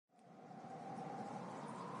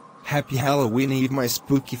Happy Halloween Eve, my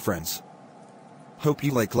spooky friends. Hope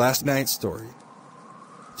you like last night's story.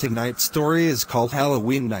 Tonight's story is called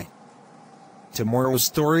Halloween Night. Tomorrow's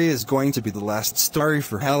story is going to be the last story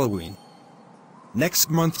for Halloween. Next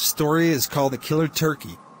month's story is called The Killer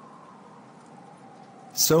Turkey.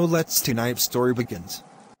 So tonight's story begins.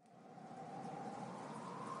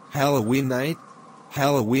 Halloween Night.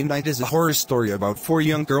 Halloween Night is a horror story about four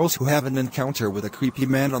young girls who have an encounter with a creepy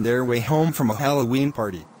man on their way home from a Halloween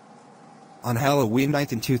party. On Halloween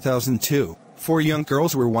night in 2002, four young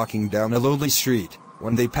girls were walking down a lonely street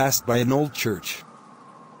when they passed by an old church.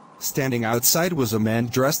 Standing outside was a man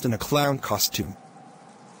dressed in a clown costume.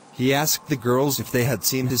 He asked the girls if they had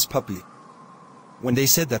seen his puppy. When they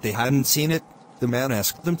said that they hadn't seen it, the man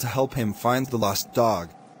asked them to help him find the lost dog.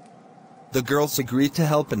 The girls agreed to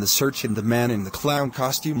help in the search, and the man in the clown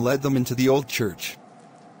costume led them into the old church.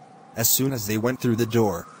 As soon as they went through the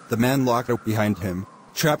door, the man locked it behind him,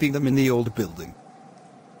 trapping them in the old building.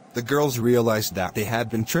 The girls realized that they had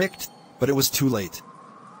been tricked, but it was too late.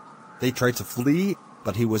 They tried to flee,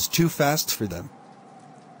 but he was too fast for them.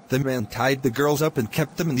 The man tied the girls up and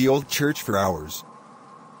kept them in the old church for hours.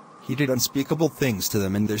 He did unspeakable things to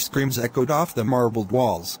them, and their screams echoed off the marbled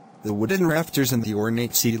walls, the wooden rafters, and the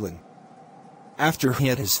ornate ceiling. After he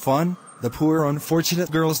had his fun, the poor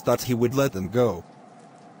unfortunate girls thought he would let them go.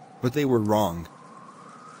 But they were wrong.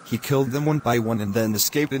 He killed them one by one and then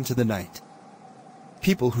escaped into the night.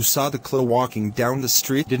 People who saw the clown walking down the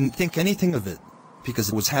street didn't think anything of it, because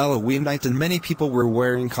it was Halloween night and many people were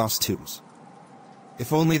wearing costumes.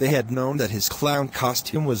 If only they had known that his clown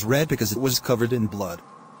costume was red because it was covered in blood.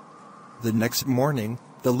 The next morning,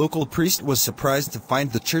 the local priest was surprised to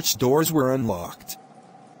find the church doors were unlocked.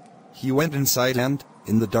 He went inside and,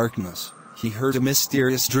 in the darkness, he heard a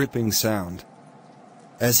mysterious dripping sound.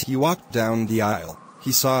 As he walked down the aisle,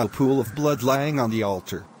 he saw a pool of blood lying on the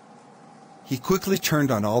altar. He quickly turned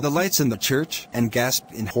on all the lights in the church and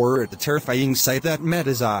gasped in horror at the terrifying sight that met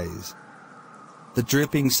his eyes. The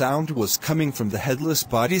dripping sound was coming from the headless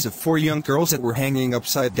bodies of four young girls that were hanging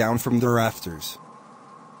upside down from the rafters.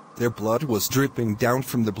 Their blood was dripping down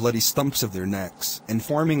from the bloody stumps of their necks and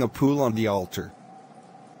forming a pool on the altar.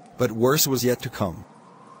 But worse was yet to come.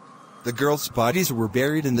 The girls' bodies were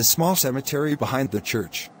buried in the small cemetery behind the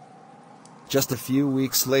church. Just a few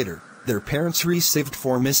weeks later, their parents received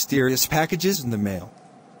four mysterious packages in the mail.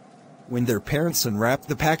 When their parents unwrapped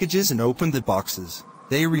the packages and opened the boxes,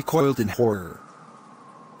 they recoiled in horror.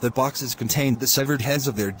 The boxes contained the severed heads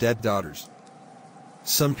of their dead daughters.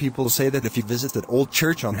 Some people say that if you visit that old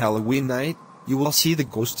church on Halloween night, you will see the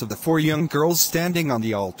ghosts of the four young girls standing on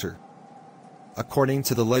the altar. According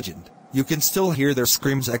to the legend, you can still hear their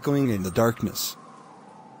screams echoing in the darkness.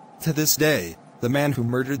 To this day, the man who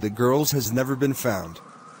murdered the girls has never been found.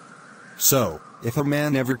 So, if a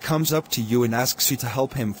man ever comes up to you and asks you to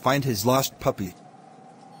help him find his lost puppy.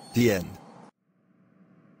 The end.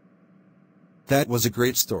 That was a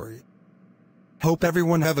great story. Hope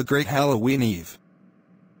everyone have a great Halloween Eve.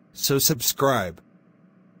 So subscribe,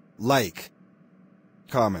 like,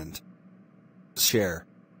 comment, share.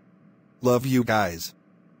 Love you guys.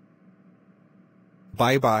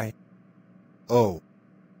 Bye bye. Oh.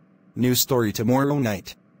 New story tomorrow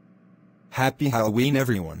night. Happy Halloween,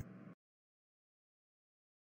 everyone.